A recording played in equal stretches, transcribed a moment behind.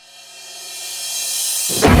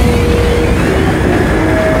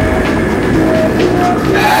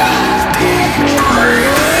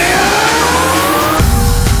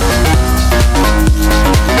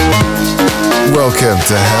Welcome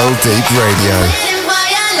to Heldeep Radio.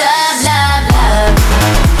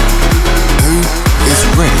 Who is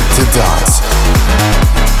ready to dance?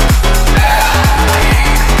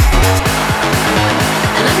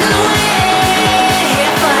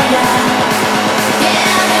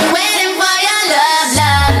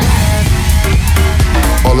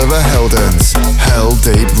 Oliver Heldens,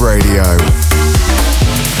 Heldeep Radio.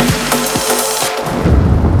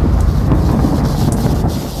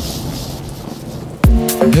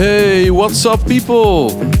 Hey, what's up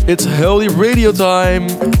people? It's Heldeep Radio time.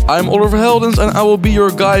 I'm Oliver Heldens and I will be your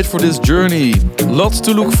guide for this journey. Lots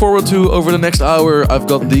to look forward to over the next hour. I've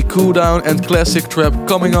got the cool down and classic trap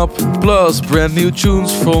coming up, plus brand new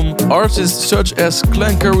tunes from artists such as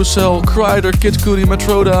Clan Carousel, Kryder, Kid Cudi,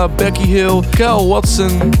 Matroda, Becky Hill, Cal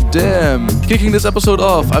Watson, Damn. Kicking this episode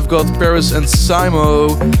off, I've got Paris and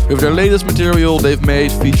Simo with their latest material they've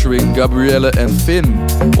made featuring Gabrielle and Finn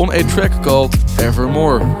on a track called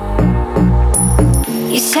Evermore.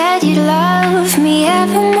 You said you'd love me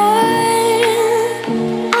evermore.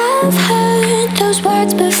 I've heard those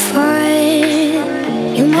words before.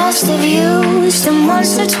 You must have used them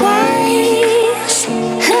once or twice,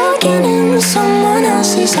 looking in someone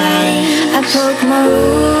else's eye. I broke my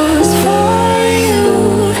rules for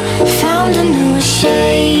you, found a new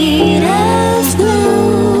shade of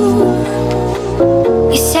blue.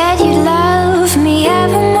 You said you'd love me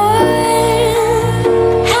evermore.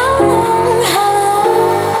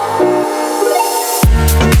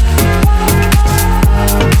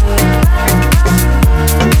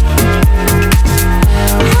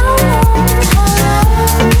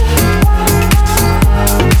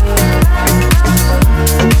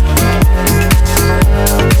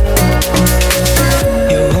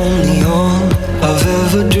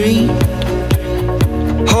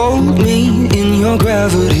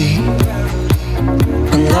 Gravity,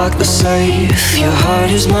 unlock the safe, your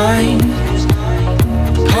heart is mine.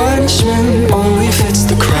 Punishment only fits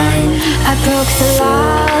the crime. I broke the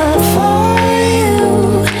law for you,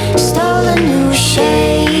 stole a new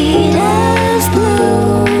shade of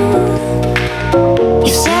blue.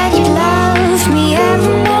 You said you'd love me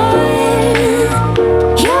evermore.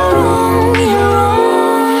 You're wrong, you're wrong.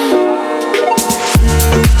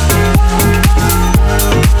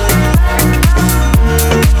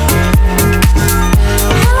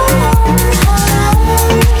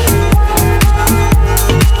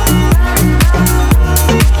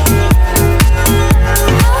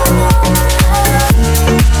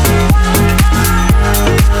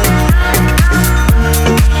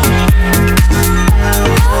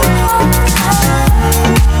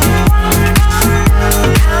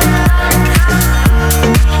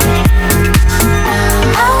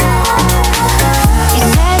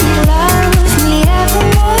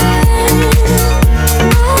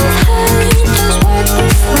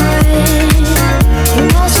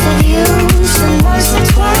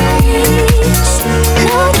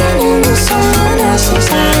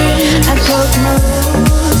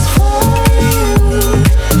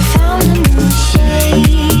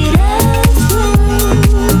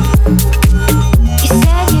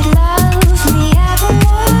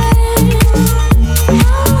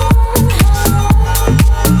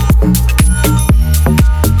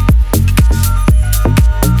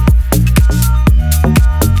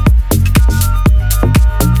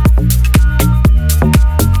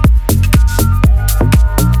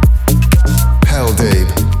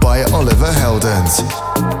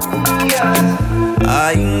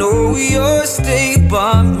 I know you'll stay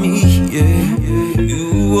by me, yeah.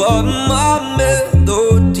 You are my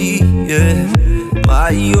melody, yeah.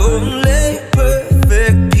 My only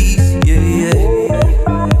perfect piece, yeah, yeah.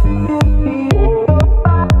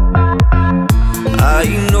 I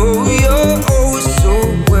know you're oh so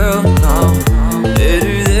well now,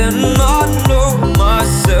 better than I know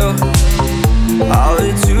myself. How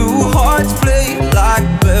the two hearts play like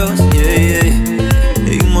bells, yeah, yeah.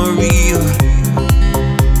 Hey Maria.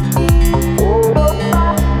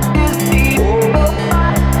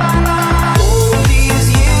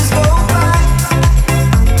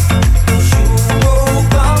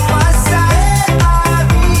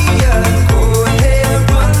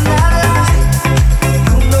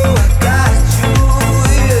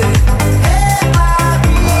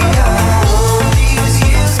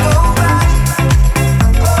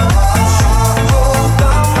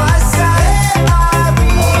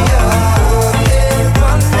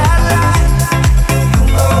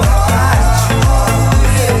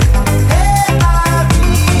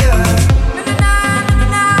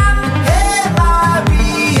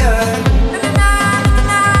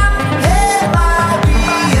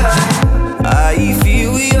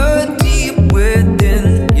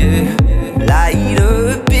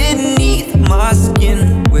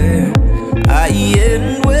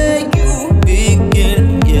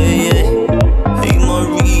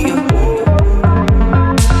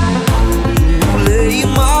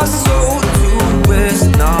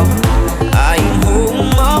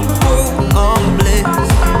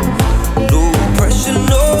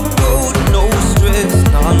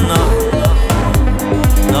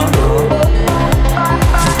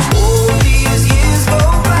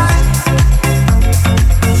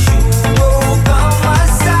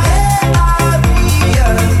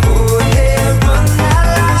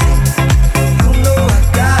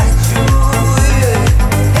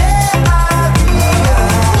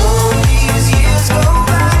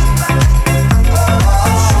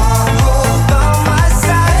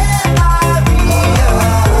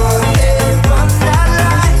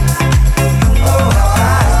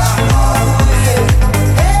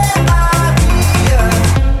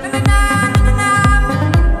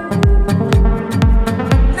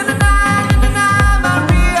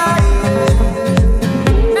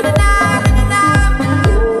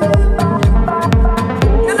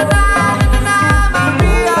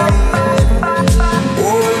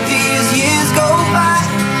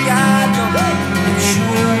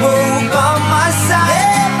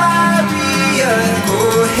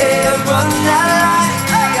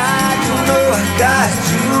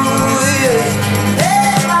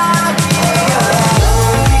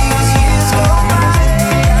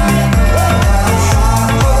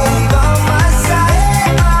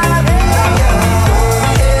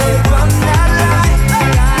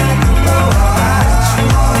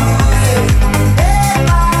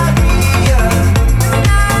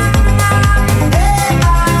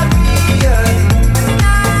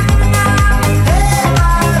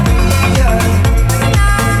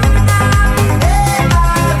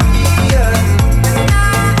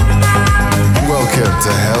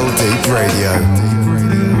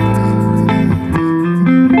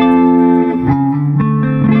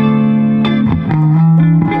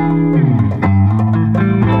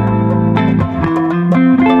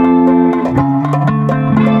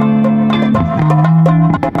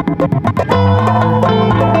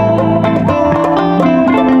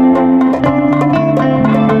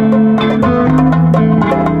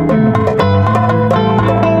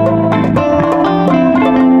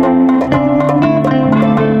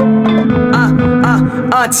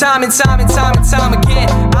 Time and time and time and time again,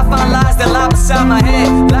 I find lies that lie beside my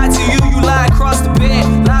head. Lie to you, you lie across the bed.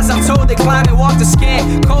 Lies I'm told they climb and walk the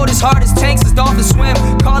skin. Cold as hard as tanks as dolphins swim.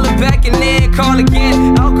 Call it back and then call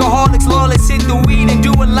again. Alcoholics lawless, hit the weed and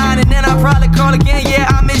do a line and then I probably call again. Yeah,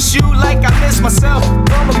 I miss you like I miss myself.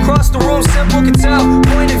 From across the room, simple can tell.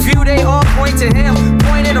 Point of view, they all point to him.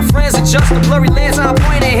 Pointing to friends, adjust the blurry lens. I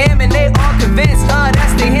point at him and they all convinced.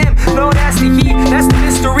 That's the him, no, that's the he. That's the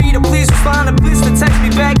mystery. The please respond to bliss to text me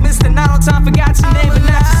back. Mr. Not on time, forgot your name, but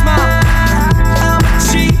not your smile. I'm a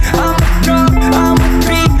cheat, I'm a dog, I'm a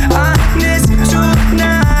be honest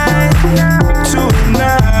tonight.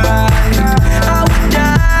 I would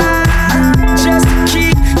die just to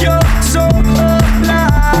keep your soul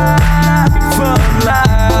alive for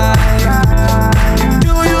life.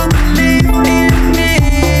 Do you believe in me?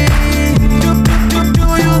 Do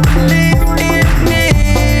you believe in me?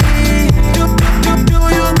 Do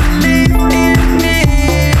you believe in me?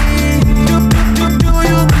 Do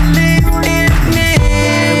you believe in me?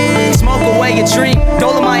 Smoke away your dream,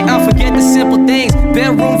 Dolomite, I'll forget the simple things.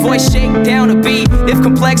 Bedroom voice shake down a beat. If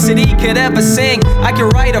complexity could ever sing, I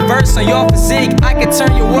could write a verse on your physique. I could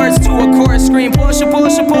turn your words to a chorus scream. Porsche,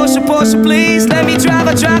 Porsche, Porsche, Porsche, please. Let me drive,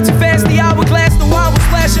 I drive too fast. The hourglass, the wine will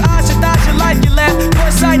splash your eyes, your thoughts, your life, your laugh.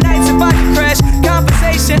 First sight nights if I could crash.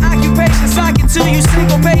 Conversation, occupation, socking to you,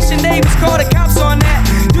 single patient. Neighbors call the cops on that.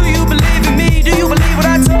 Do you believe in me? Do you believe what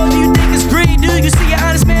I told you? You think it's greed? Do you see an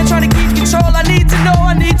honest man trying to keep control? I need to know,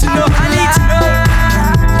 I need to know, I need to know.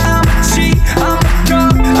 I'm a cheat, I'm a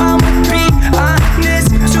dog, I'm a be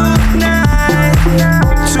honest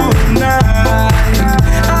tonight.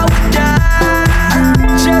 I would die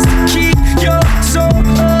just to keep your soul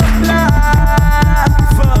alive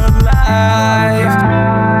for life.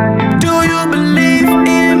 Do you believe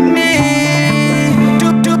in me? Do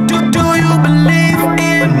you believe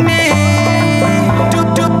in me? Do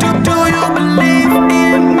you believe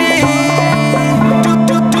in me?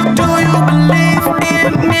 Do you believe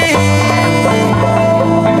in me?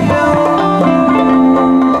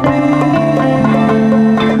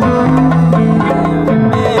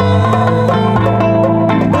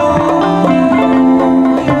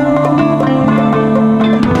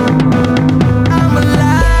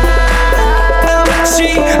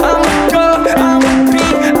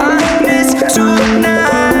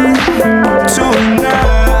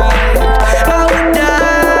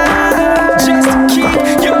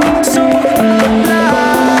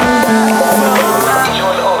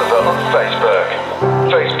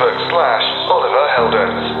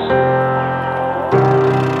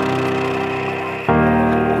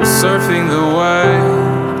 Surfing the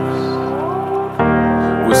waves,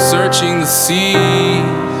 we're searching the seas,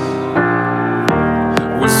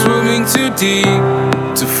 we're swimming too deep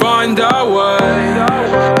to find our way.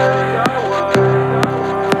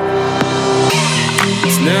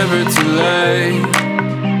 It's never too late,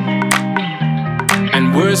 and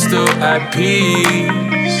we're still at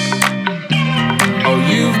peace. Oh,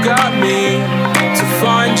 you've got me to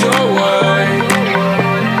find your way.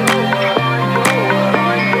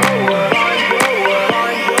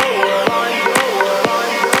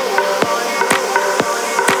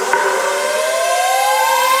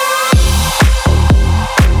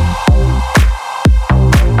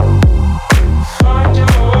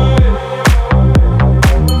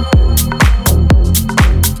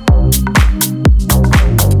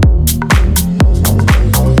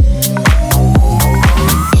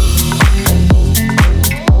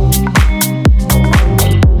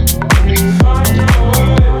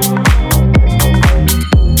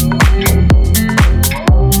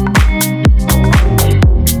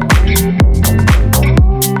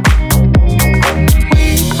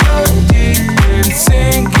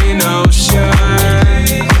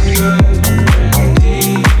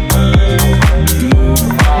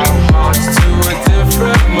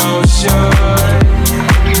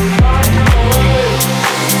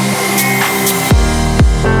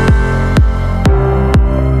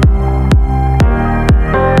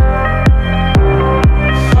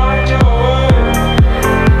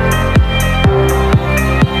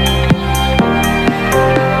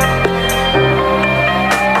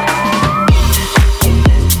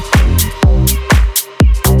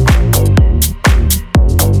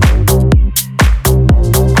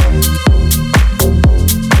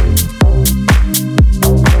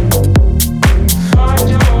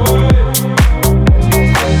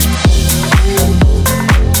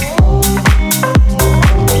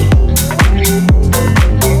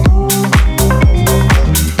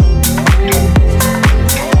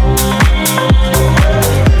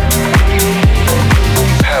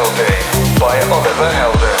 Oliver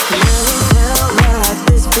Heldeep.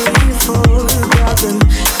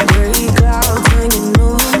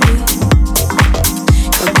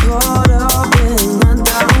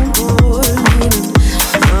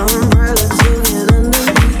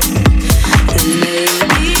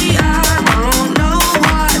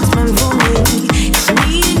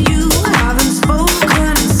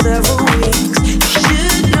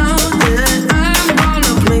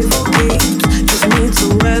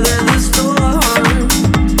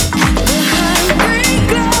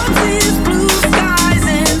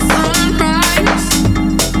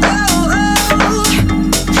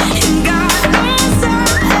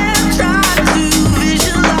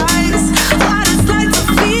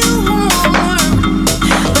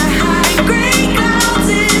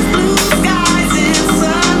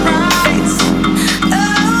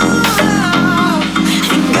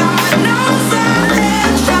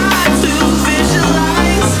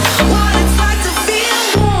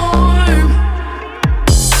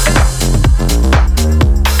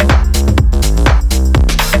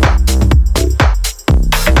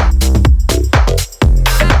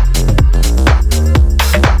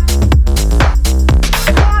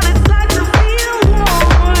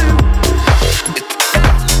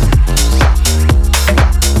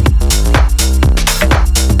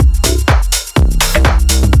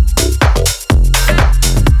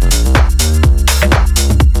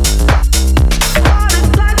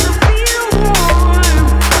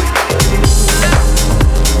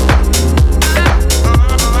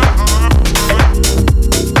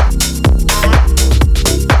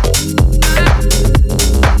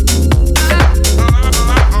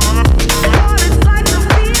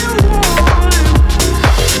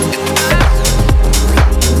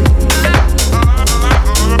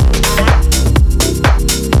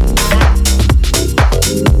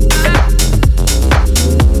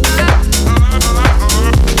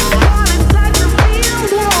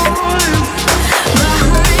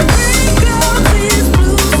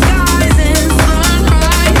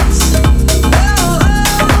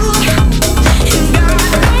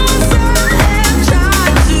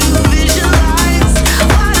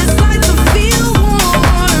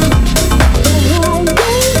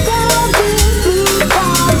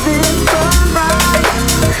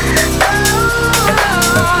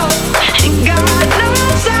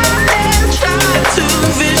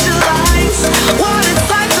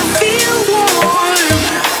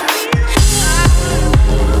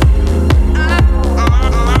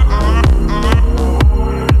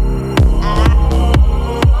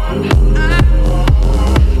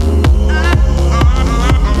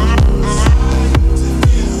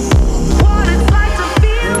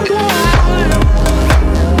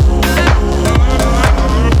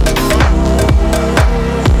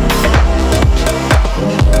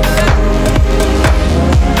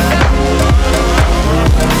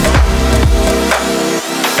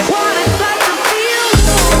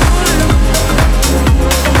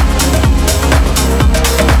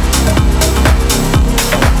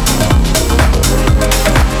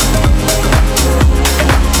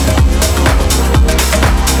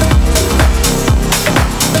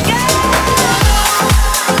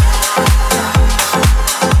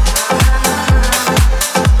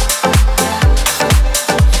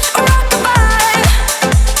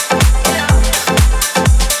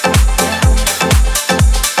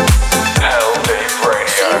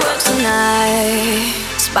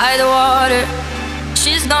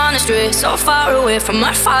 away from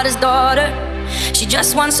her father's daughter. She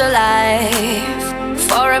just wants a life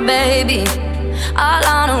for a baby. All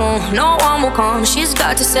on her own, no one will come. She's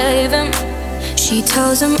got to save him. She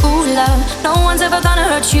tells him, ooh, love, no one's ever gonna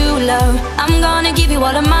hurt you, love. I'm gonna give you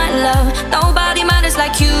all of my love. Nobody matters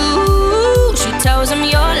like you. She tells him,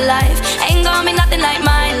 your life ain't gonna be nothing like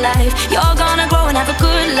my life. You're gonna grow and have a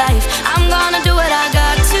good life. I'm gonna do what I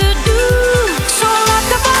got to do. So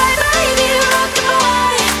rock-a-bye, baby,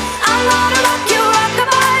 rock-a-bye. I'm gonna rock you,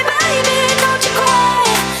 rock-a-bye, baby, don't you cry.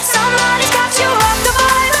 Somebody's got you,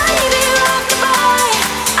 rock-a-bye, baby, rock-a-bye.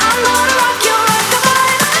 I'm gonna rock you,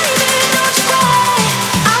 rock-a-bye, baby, don't you cry.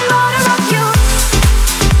 I'm gonna rock you.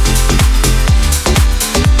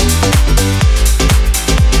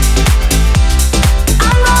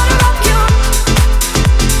 I'm gonna rock you.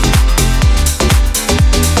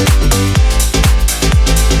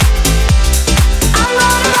 I'm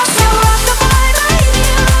gonna rock you, rock-a-bye, baby,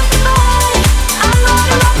 rock-a-bye. I'm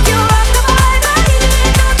gonna rock you, rock-a-bye, baby,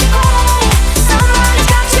 don't you cry. Somebody's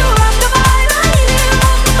got you, rock-a-bye, baby,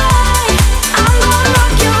 rock-a-bye. I'm gonna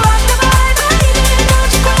rock you, rock-a-bye, baby,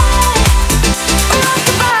 don't you cry.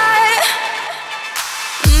 Rock-a-bye.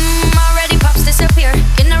 Already pops disappear.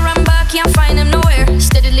 In the run back, can't find him nowhere.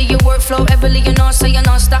 Steadily your workflow, everly you know, so you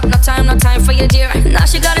non-stop. No time for your dear. Now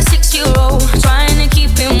she got a 6-year-old, trying to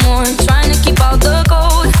keep him warm, trying to keep out the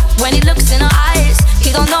cold. When he looks in her eyes,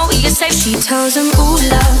 he don't know he is safe. She tells him, ooh,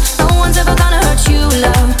 love, no one's ever gonna hurt you,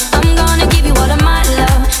 love. I'm gonna give you all of my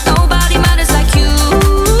love. Nobody matters like you.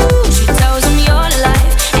 She tells him, your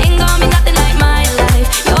life ain't gonna be nothing like my life.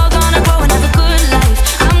 You're gonna grow and have a good life.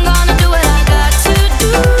 I'm gonna do what I got to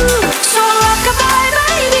do. So rock-a-bye,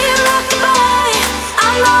 baby, rock-a-bye.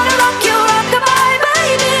 I'm gonna rock you, rock-a-bye,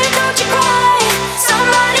 baby, don't you cry.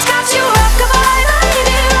 Somebody's got you, rock-a-bye,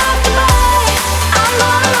 baby, rock-a-bye. I'm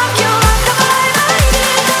gonna rock you, rock-a-bye, baby,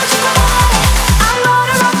 don't you cry. I'm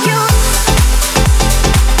gonna rock you.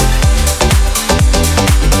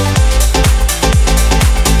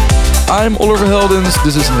 I'm Oliver Heldens,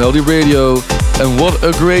 this is Heldeep Radio, and what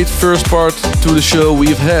a great first part to the show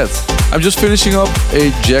we've had. I'm just finishing up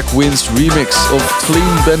a Jack Wins remix of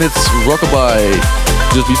Clean Bennett's Rockabye.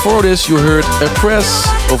 Just before this you heard a press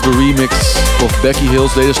of the remix of Becky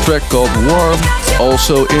Hill's latest track called Warm.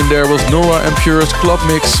 Also in there was Nora En Pure's club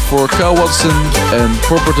mix for Kyle Watson and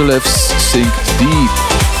Proper to Left's Sink Deep.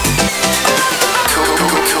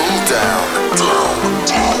 Cool down.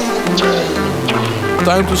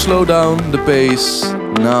 Time to slow down the pace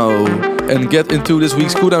now and get into this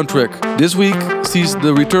week's cooldown track. This week sees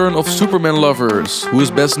the return of Superman Lovers, who is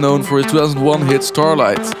best known for his 2001 hit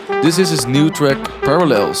Starlight. This is his new track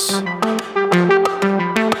Parallels.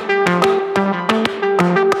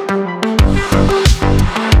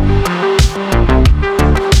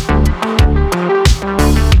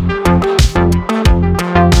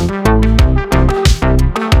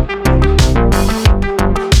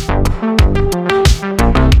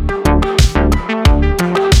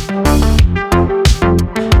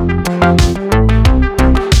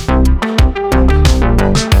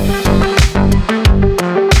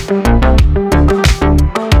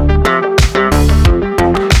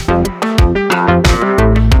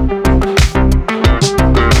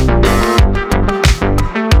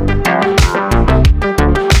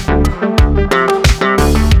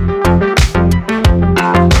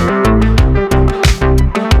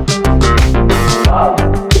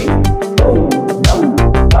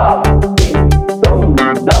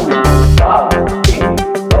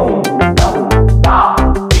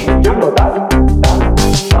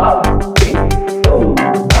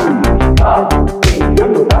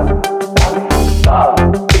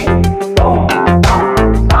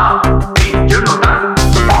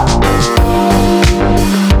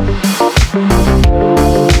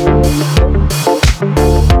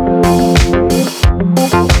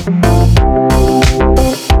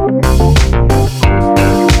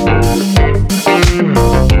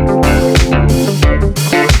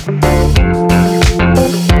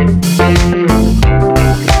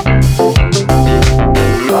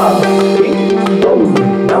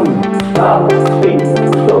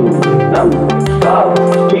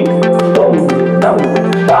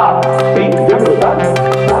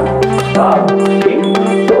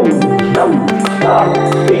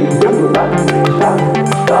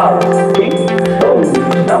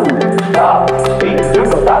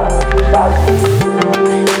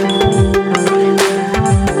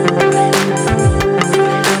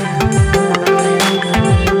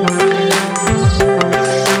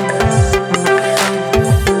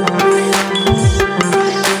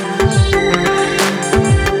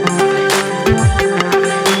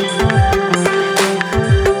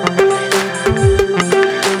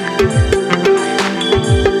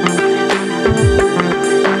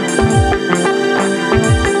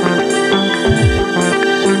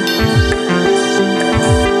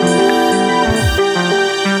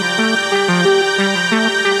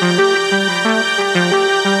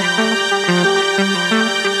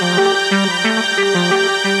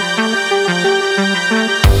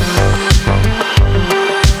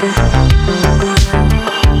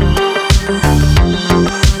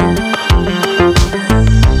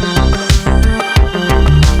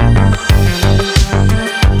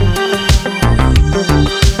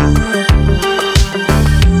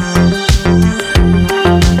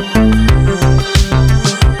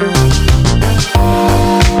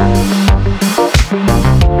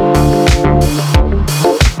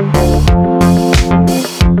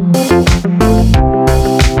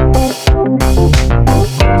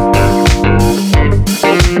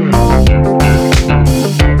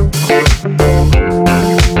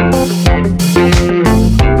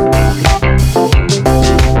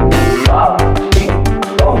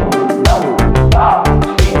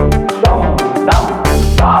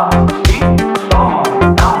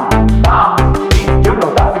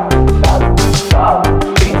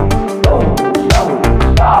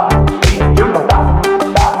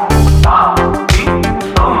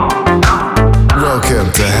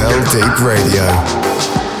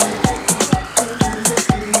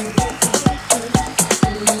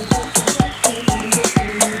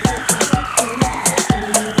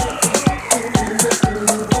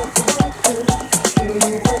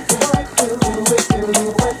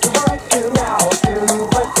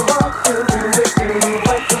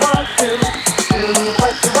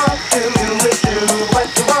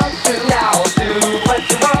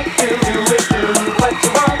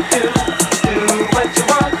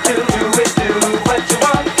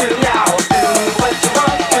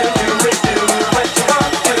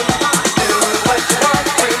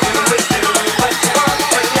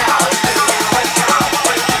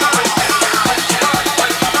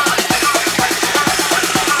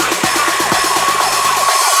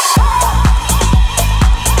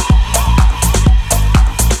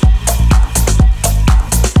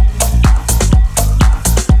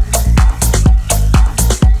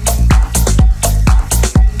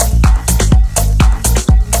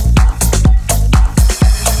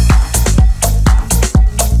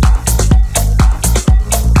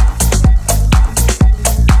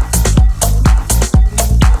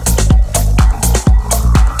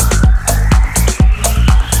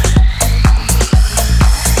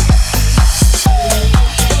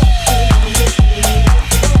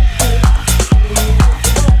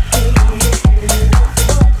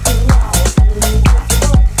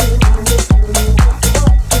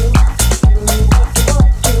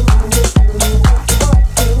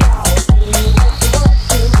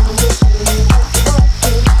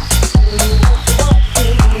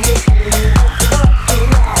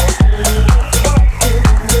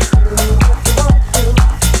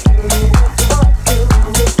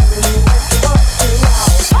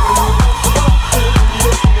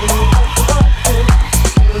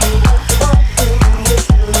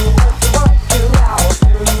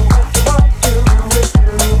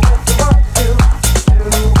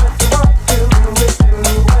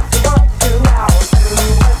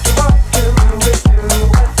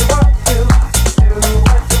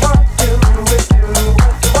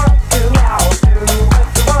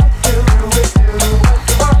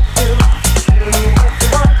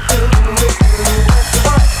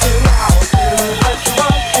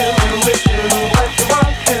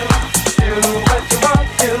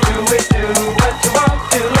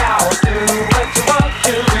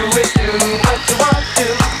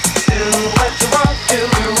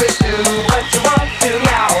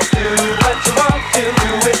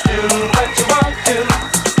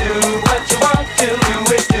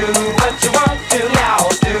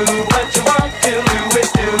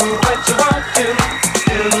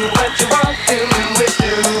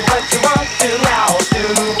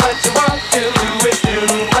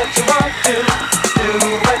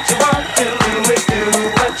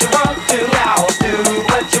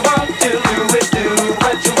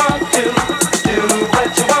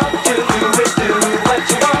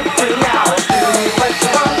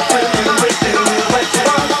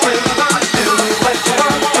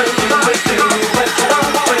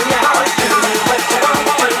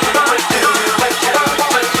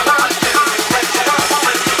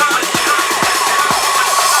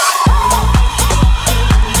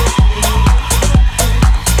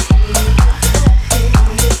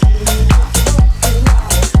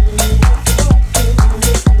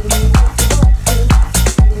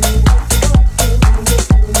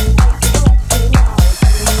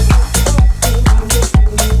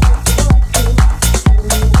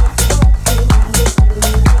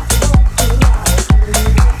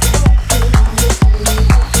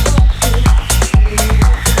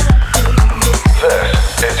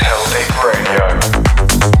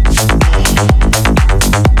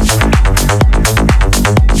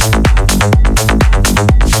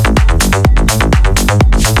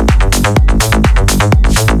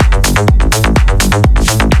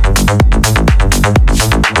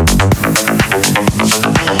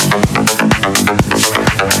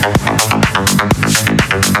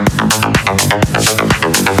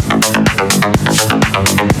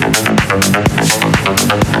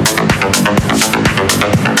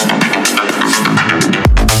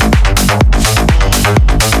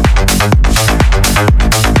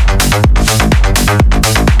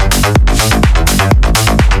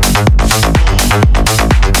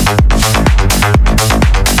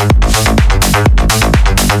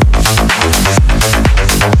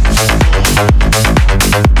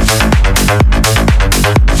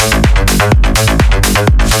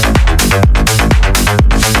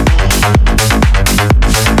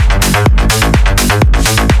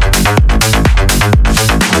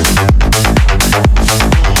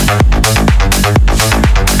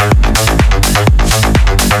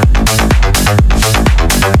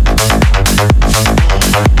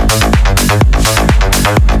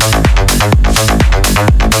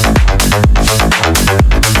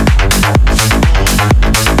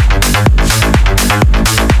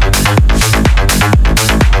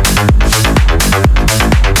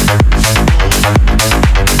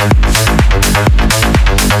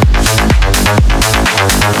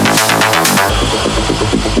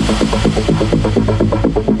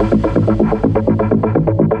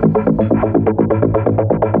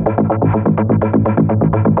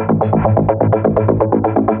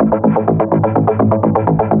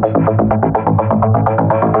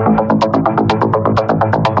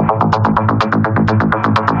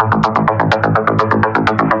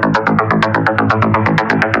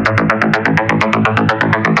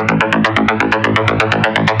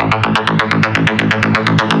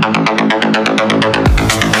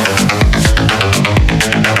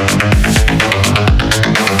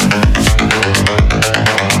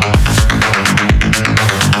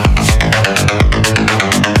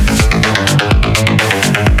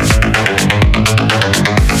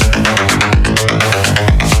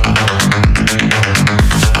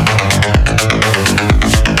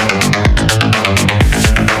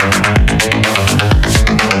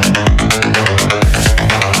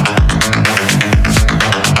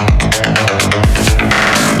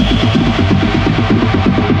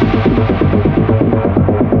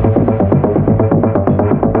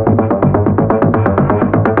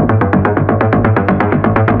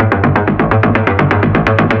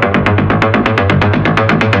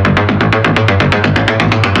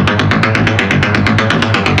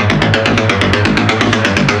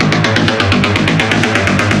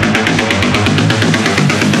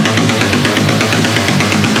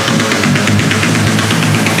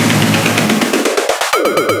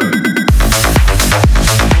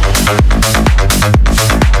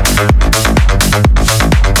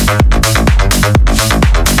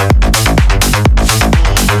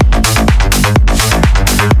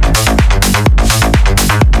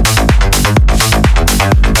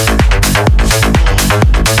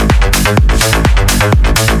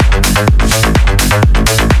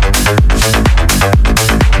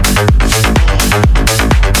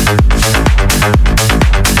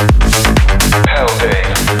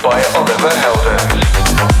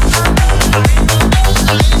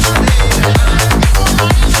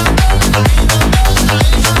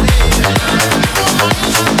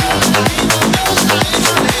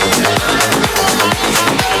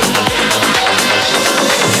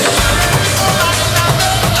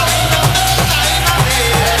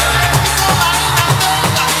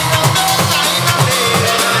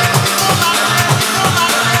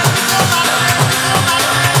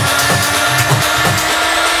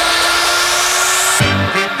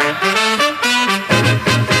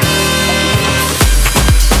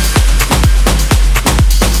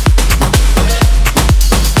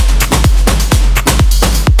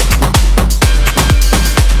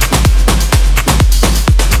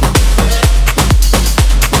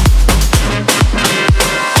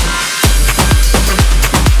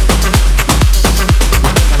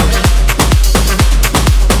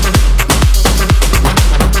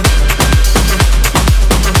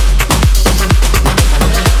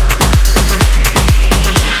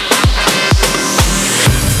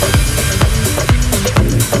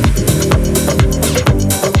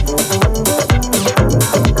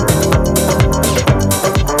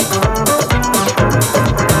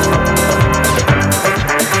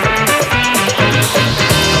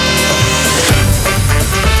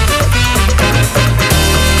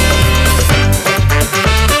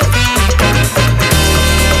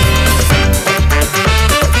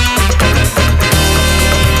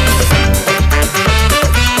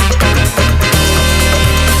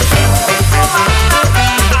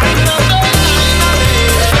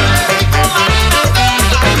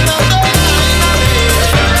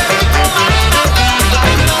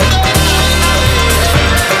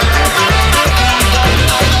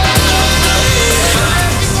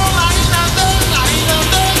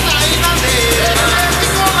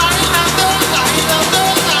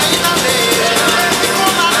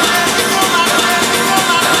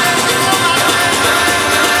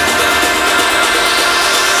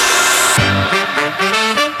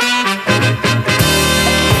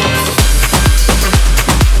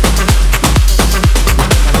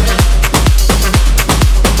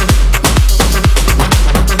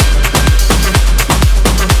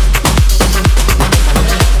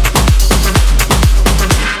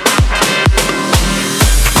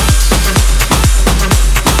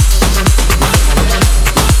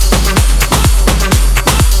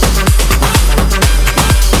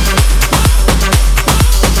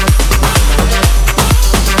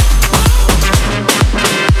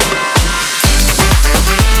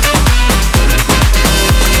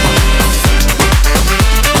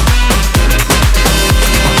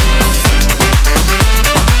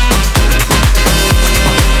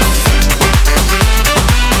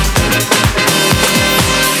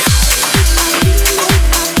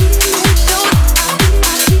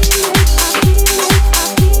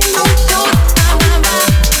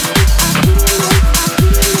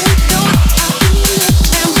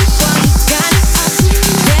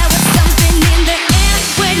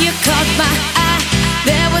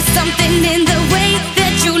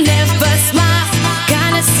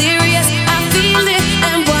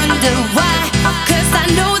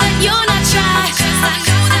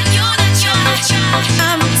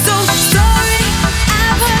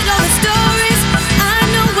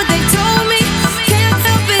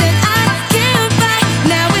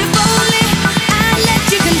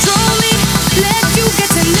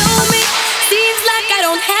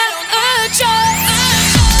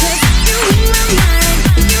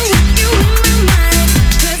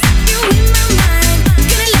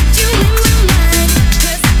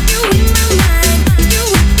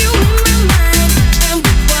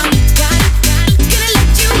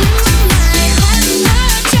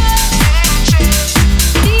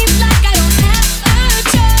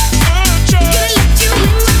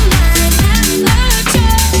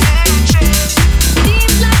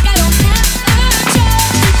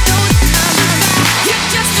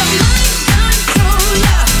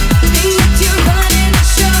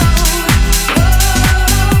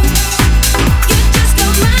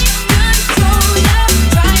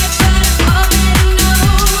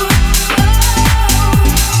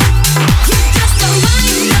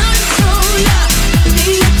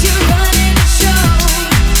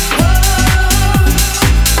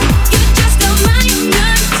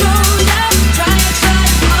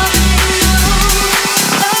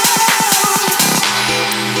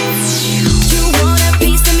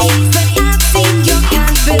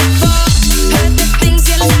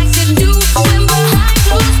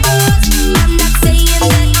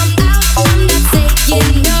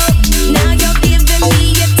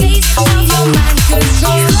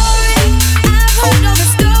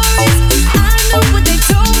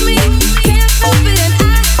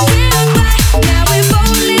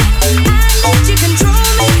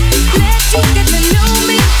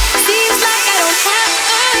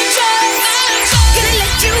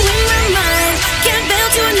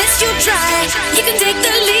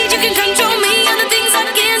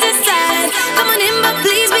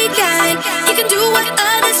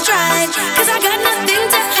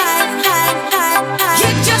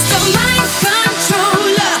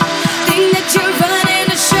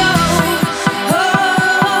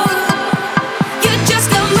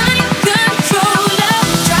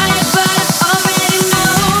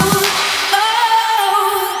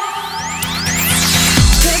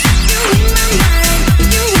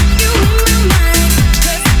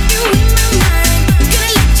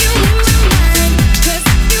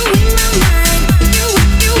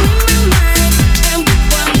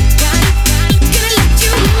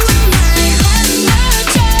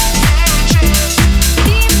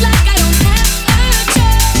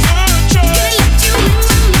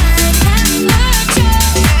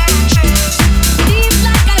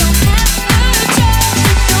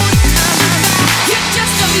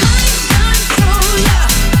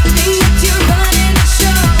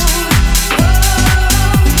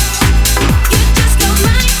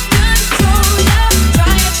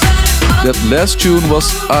 That last tune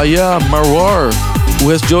was Aya Marwar, who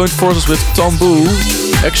has joined forces with Tambu.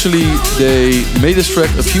 Actually, they made this track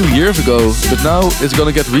a few years ago, but now it's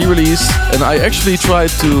gonna get re-released. And I actually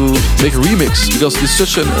tried to make a remix because it's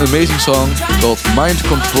such an amazing song called Mind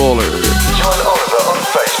Controller. Join Oliver on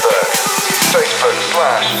Facebook.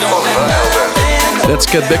 Facebook.com/Oliver Helden. Let's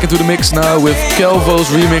get back into the mix now with Calvo's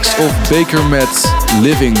remix of Baker Met's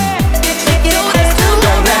Living.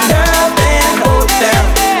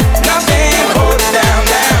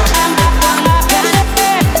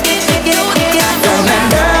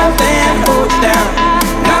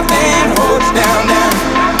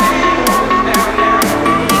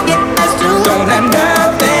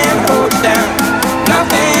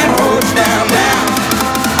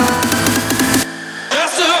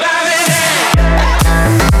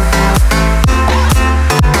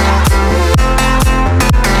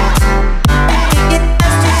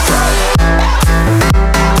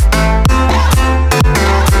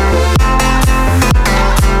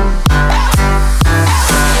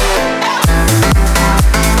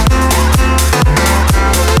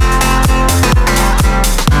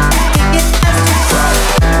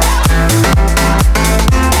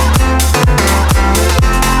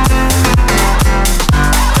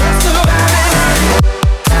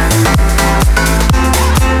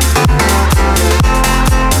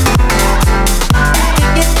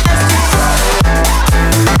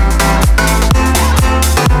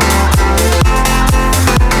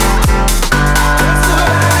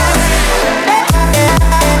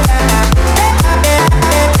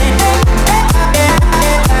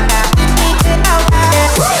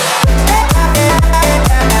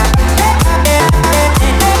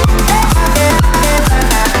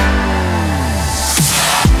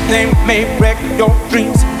 They may wreck your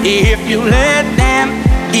dreams if you let them.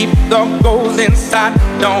 Keep the goals inside,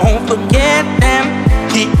 don't forget them.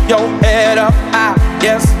 Keep your head up high,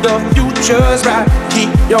 yes, the future's right.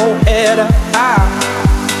 Keep your head up high.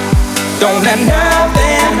 Don't let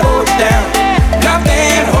nothing hold you down.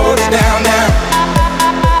 Nothing hold you down now.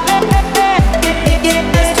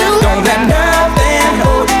 Don't let nothing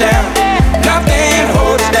hold you down. Nothing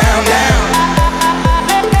hold you down now.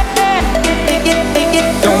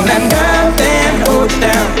 Don't let nothing hold you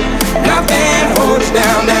down. Nothing hold you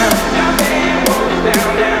down now.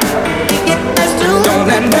 Don't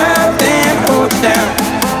let nothing hold you down.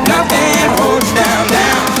 Nothing hold you down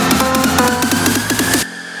now.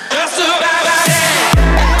 Just about it.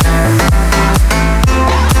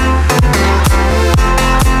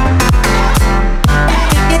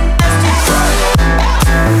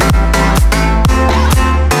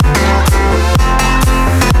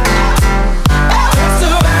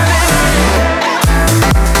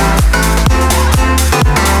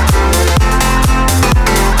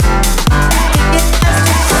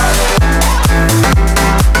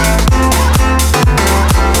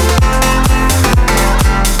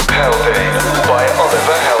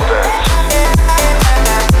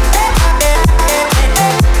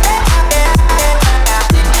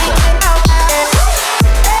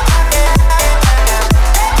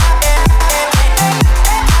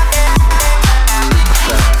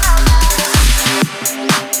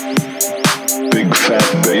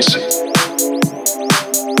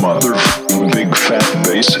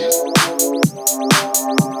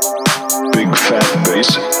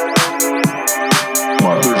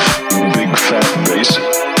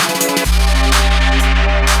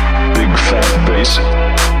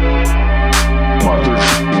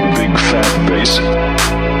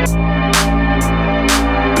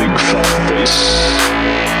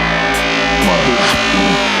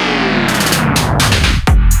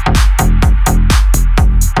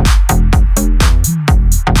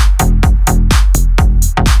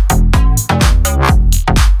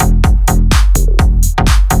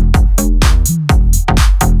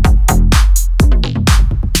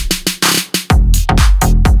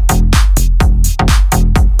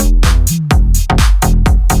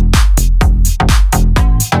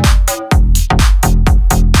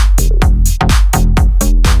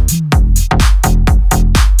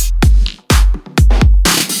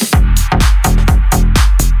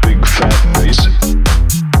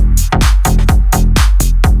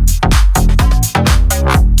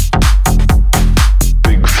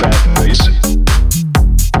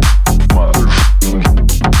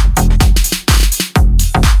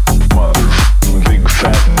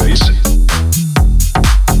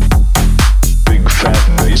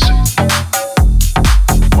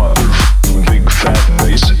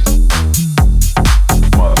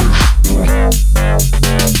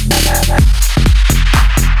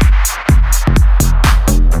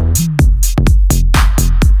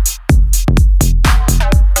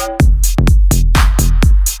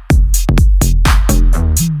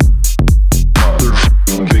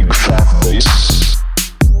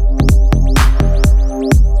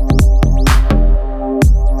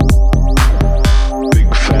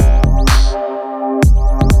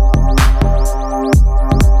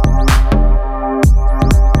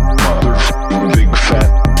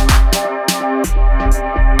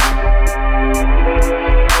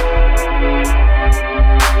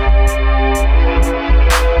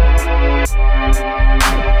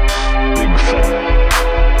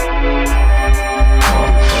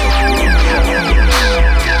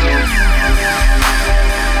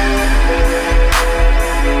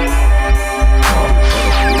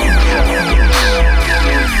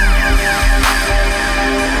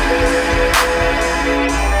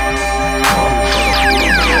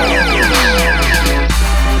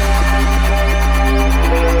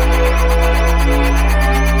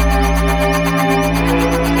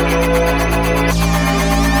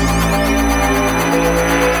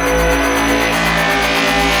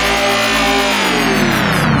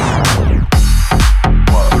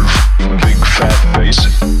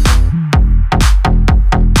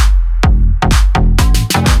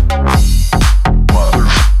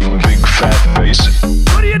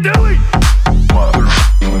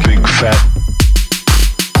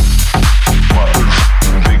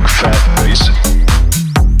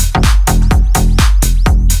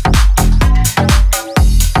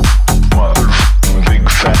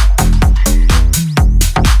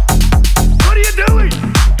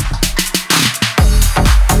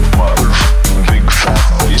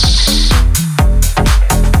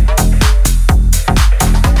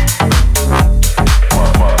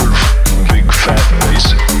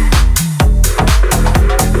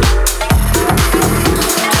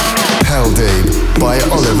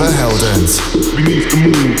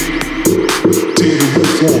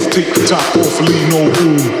 Hopefully no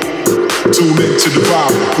boom. Tune into the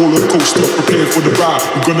vibe, roller coaster, prepare for the ride.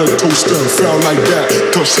 We're gonna toast and fell like that.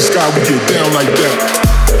 Touch the sky, we get down like that.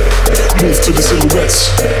 Move to the silhouettes,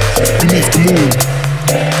 beneath the moon.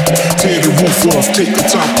 Tear the roof off, take the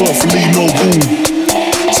top off, leave no room.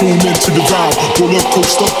 Tune into the vibe, roller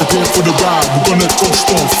coaster, prepare for the ride. We're gonna toast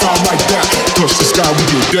and fell like that. Touch the sky, we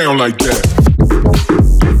get down like that.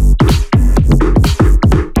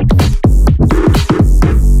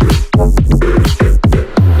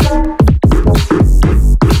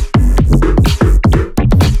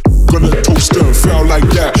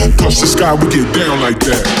 Touch the sky, we get down like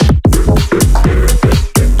that.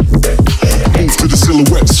 Move to the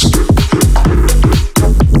silhouettes.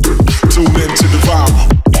 Tune into the vibe.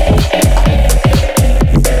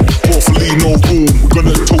 Hopefully no boom.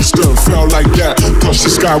 Gonna toast and fell like that. Touch the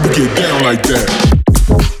sky, we get down like that.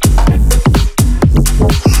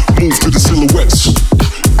 Move to the silhouettes.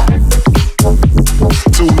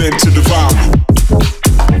 Tune into the vibe.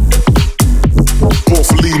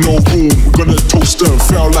 Hopefully no boom. Gonna toast and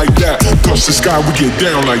fell like that. Touch the sky, we get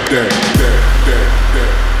down like that.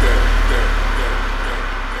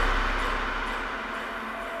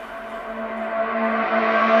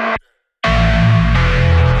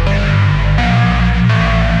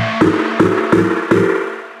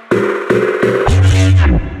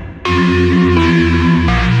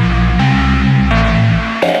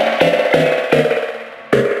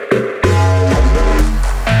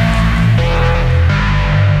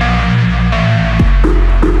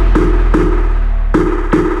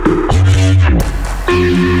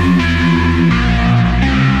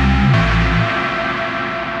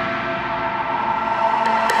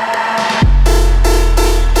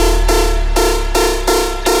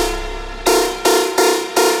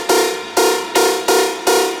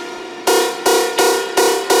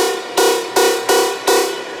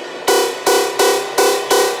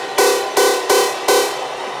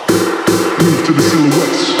 Move to the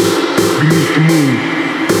silhouettes, beneath the moon.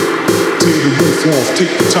 Tear the roof off,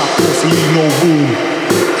 take the top off, leave no room.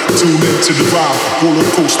 Tune into the vibe, roller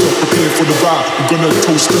coaster, prepare for the ride. We're gonna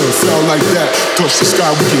toast and fell like that. Touch the sky,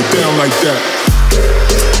 we get down like that.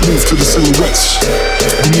 Move to the silhouettes,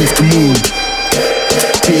 beneath the moon.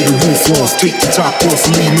 Tear the roof off, take the top off,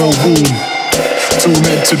 leave no room. Tune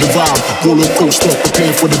into the vibe, roller coaster,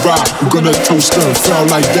 prepare for the ride. We're gonna toast and fell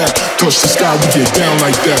like that. Touch the sky, we get down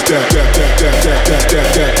like that.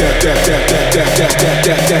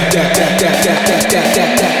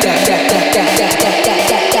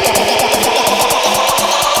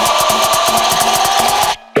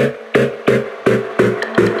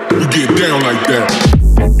 We get down like that.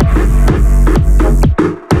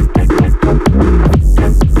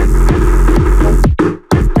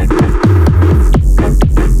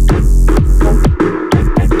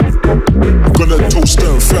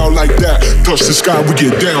 Like that, touch the sky, we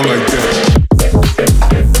get down like that.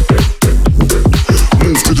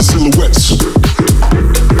 Move to the silhouettes.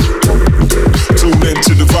 Tune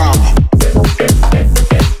into the vibe.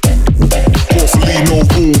 Hopefully no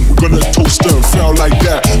boom. Gonna toast and fell like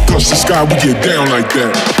that. Touch the sky, we get down like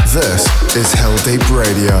that. This is Heldeep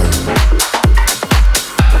Radio.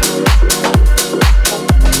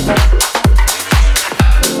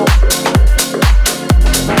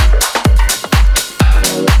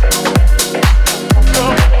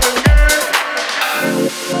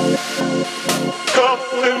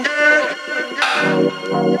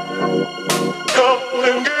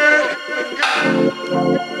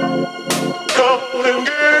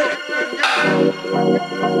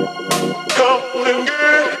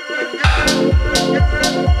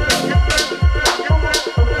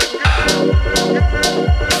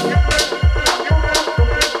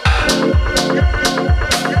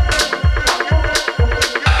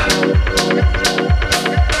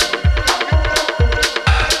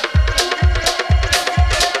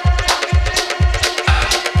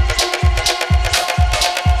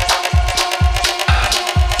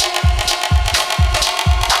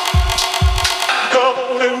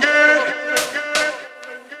 Come and get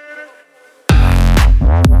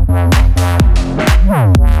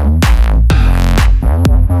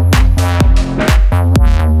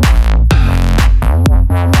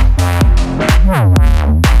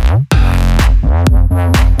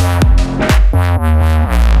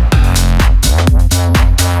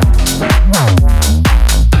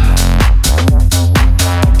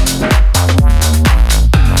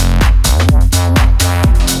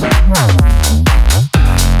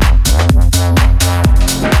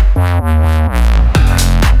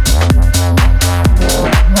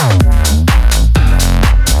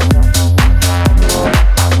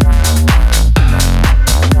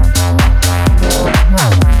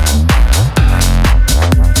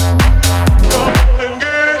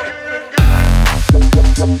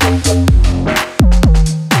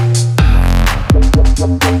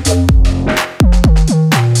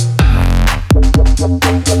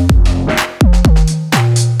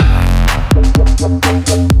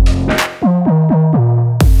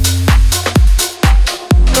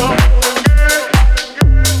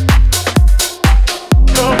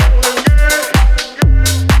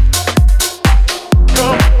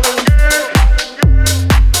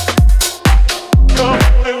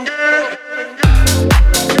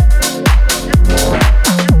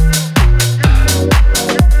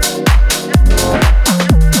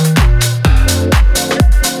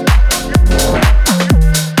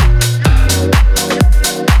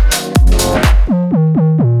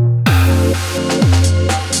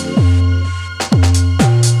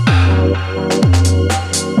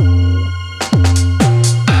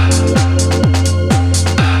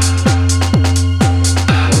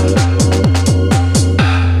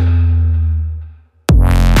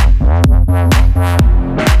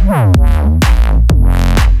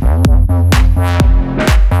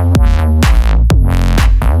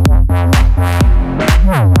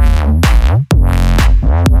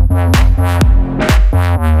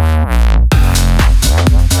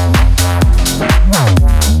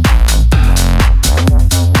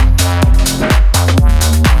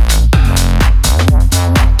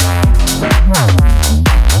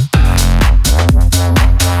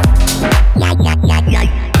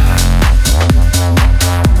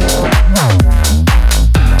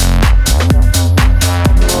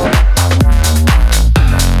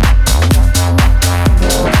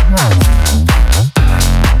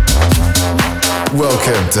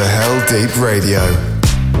to Heldeep Radio.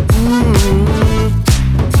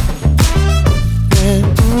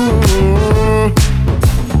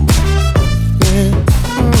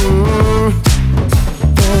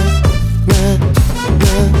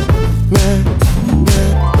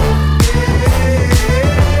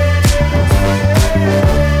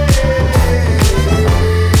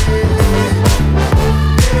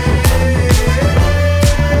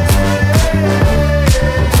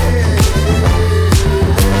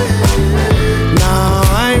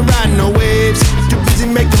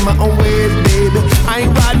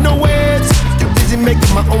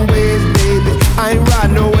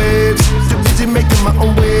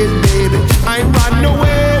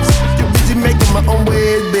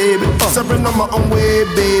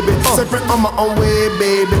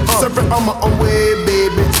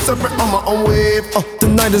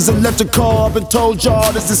 Tonight is electrical, I've been told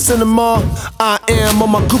y'all this is cinema. I am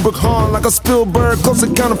on my Kubrick horn like a Spielberg, close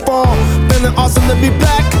to count of fall. Feeling awesome to be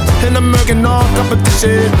black, and I'm working all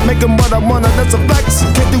competition. Making what I wanna, that's a flex.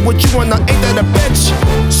 Can't do what you wanna, ain't that a bitch?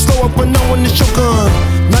 Slow up when no one is your gun.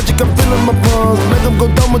 Magic, I'm feeling my palms, make them go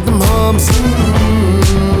down with them hums.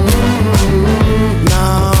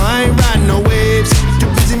 Nah, I ain't riding no waves. Too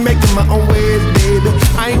busy making my own waves, baby.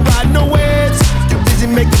 I ain't riding no waves. Too busy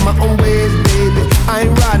making my own waves, baby. I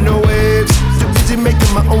ain't riding no waves. Too busy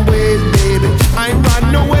making my own waves, baby. I ain't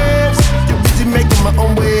riding no waves. Too busy making my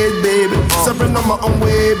own waves, baby. Surfing on my own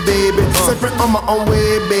wave, baby. Surfing on my own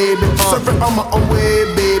wave, baby. Surfing on my own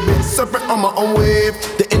wave, baby. Surfing on my own wave.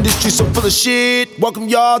 The industry's so full of shit. Welcome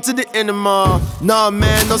y'all to the enema. Nah,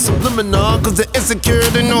 man, no subliminal. Cause they're insecure,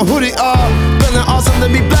 they know who they are. Feeling awesome to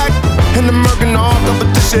be black. And I'm working all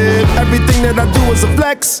competition. Everything that I do is a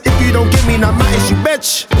flex. If you don't get me, not my issue,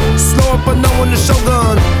 bitch. Slow up, I know when the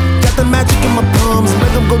shogun. Got the magic in my palms.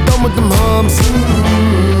 Make them go down with them hums.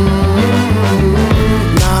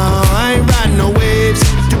 Nah, I ain't riding no waves.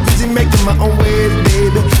 Too busy making my own waves,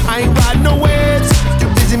 baby. I ain't riding no waves.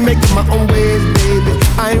 Too busy making my own waves, baby.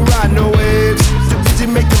 I ain't riding no waves. Too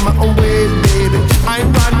busy making my own waves, baby. I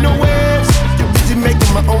ain't riding no waves. Too busy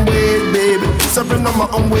making my own waves, baby. Surfing on my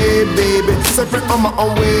own wave, baby. Surfing on my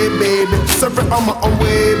own wave, baby. Surfing on my own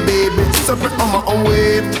wave, baby. Surfing on my own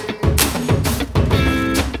wave.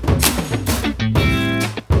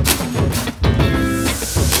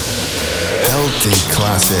 Heldeep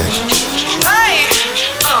Classic. Hey!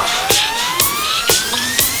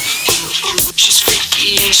 She's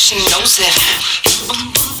freaky and she knows it.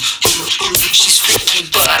 She's freaky,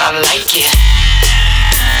 but I like it.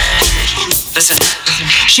 Listen.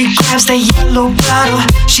 She grabs the yellow bottle.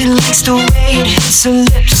 She likes the way it hits her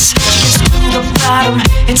lips. She gets to the bottom.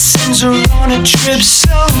 It sends her on a trip so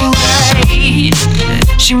right.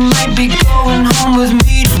 She might be going home with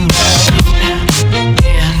me tonight.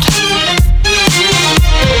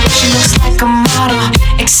 And she looks like a model,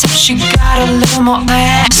 except she got a little more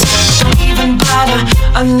ass. Don't even bother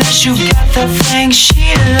unless you got the thing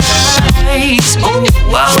she likes. Ooh,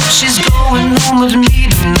 wow, she's going home with me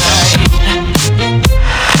tonight.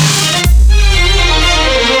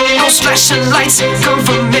 Those flashing lights come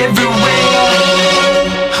from everywhere.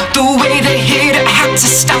 The way they hit it, I had to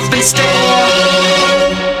stop and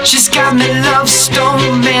stare. She's got me love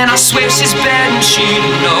stone, man, I swear she's bad and she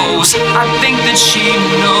knows. I think that she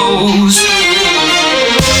knows.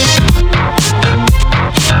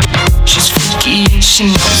 She's freaky and she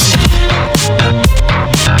knows it.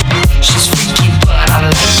 She's freaky but I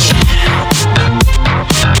like it.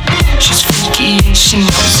 She's freaky and she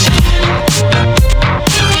knows it.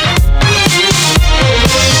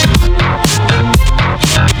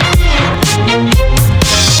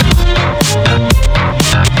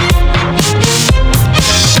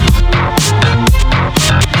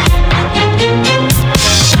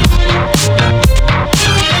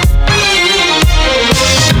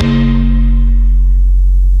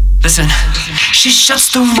 Listen, she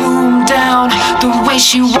shuts the room down. The way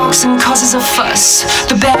she walks and causes a fuss.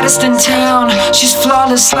 The baddest in town. She's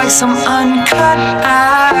flawless like some uncut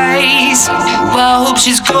ice. Well, I hope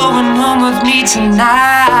she's going home with me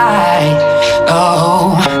tonight.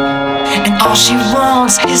 Oh, and all she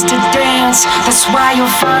wants is to dance. That's why you'll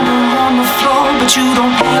find her on the floor, but you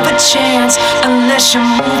don't have a chance unless you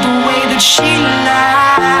move the way that she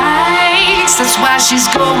likes. That's why she's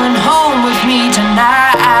going home with me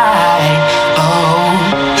tonight. Oh,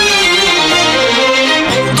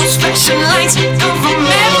 those flashing lights come from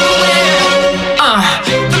everywhere.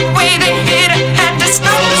 The way they hit it, had to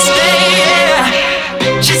stop and stare.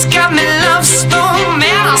 She's got me love stone,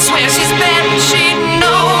 man, I swear she's bad and she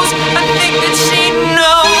knows. I think that she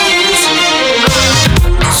knows.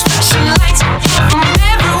 Those flashing lights come from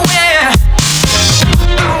everywhere.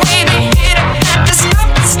 The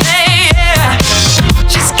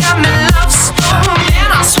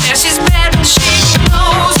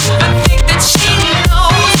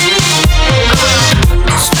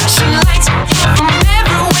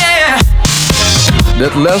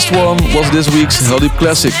That last one was this week's Heldeep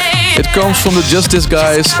Classic. It comes from the Justice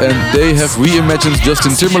guys and they have reimagined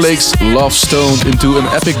Justin Timberlake's Love Stoned into an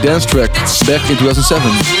epic dance track back in 2007.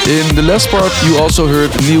 In the last part you also heard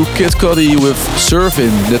new Kid Cudi with Surfin'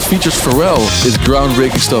 that features Pharrell. It's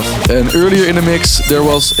groundbreaking stuff. And earlier in the mix there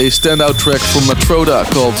was a standout track from Matroda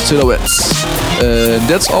called Silhouettes.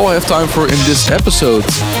 That's all I have time for in this episode.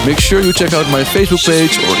 Make sure you check out my Facebook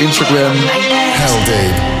page or Instagram.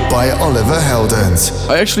 Heldeep by Oliver Heldens.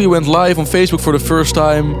 I actually went live on Facebook for the first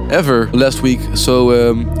time ever last week, so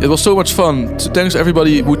it was so much fun. So thanks to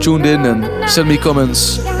everybody who tuned in and sent me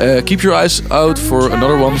comments. Keep your eyes out for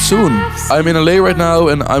another one soon. I'm in LA right now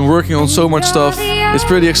and I'm working on so much stuff. It's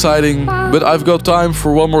pretty exciting, but I've got time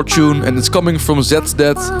for one more tune and it's coming from Zed's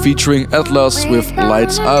Dead featuring Atlas with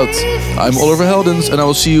Lights Out. I'm Oliver Heldens and I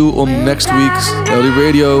will see you on next week's Heldeep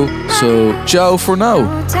Radio. So ciao for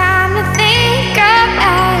now. Time to think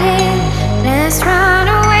about it. Let's run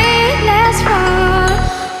away, let's run.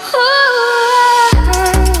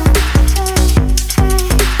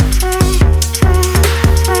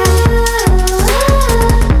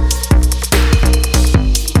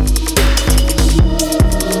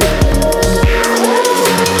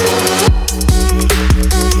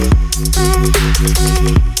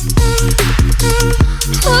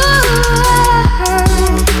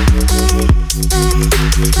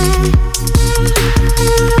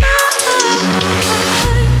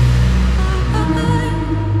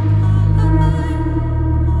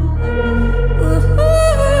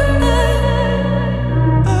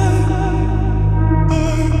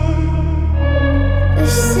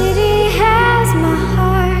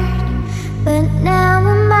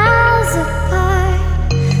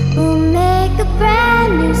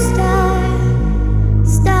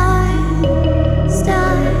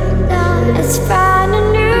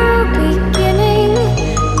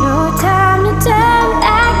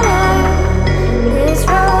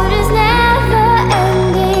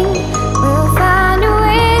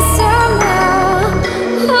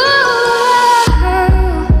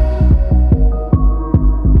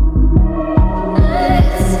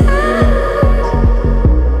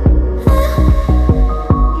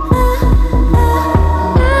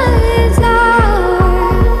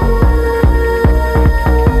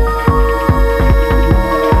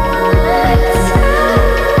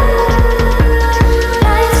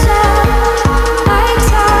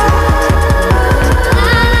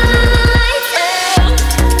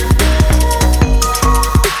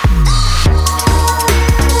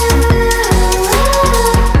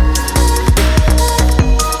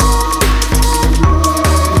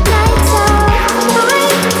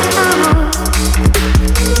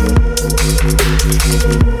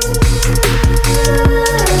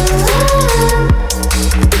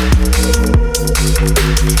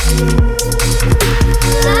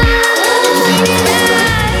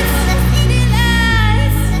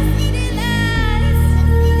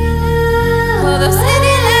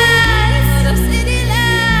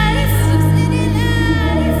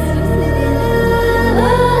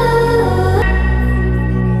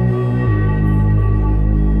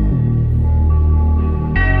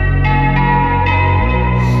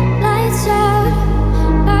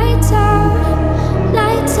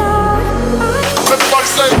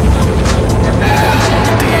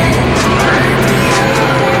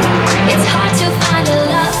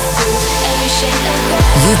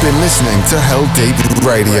 You've been listening to Heldeep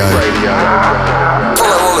Radio.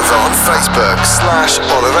 Follow Oliver on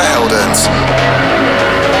Facebook/Oliver Heldens.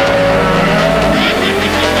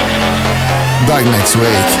 Back next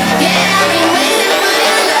week.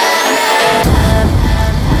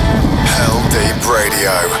 Heldeep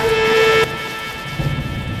Radio.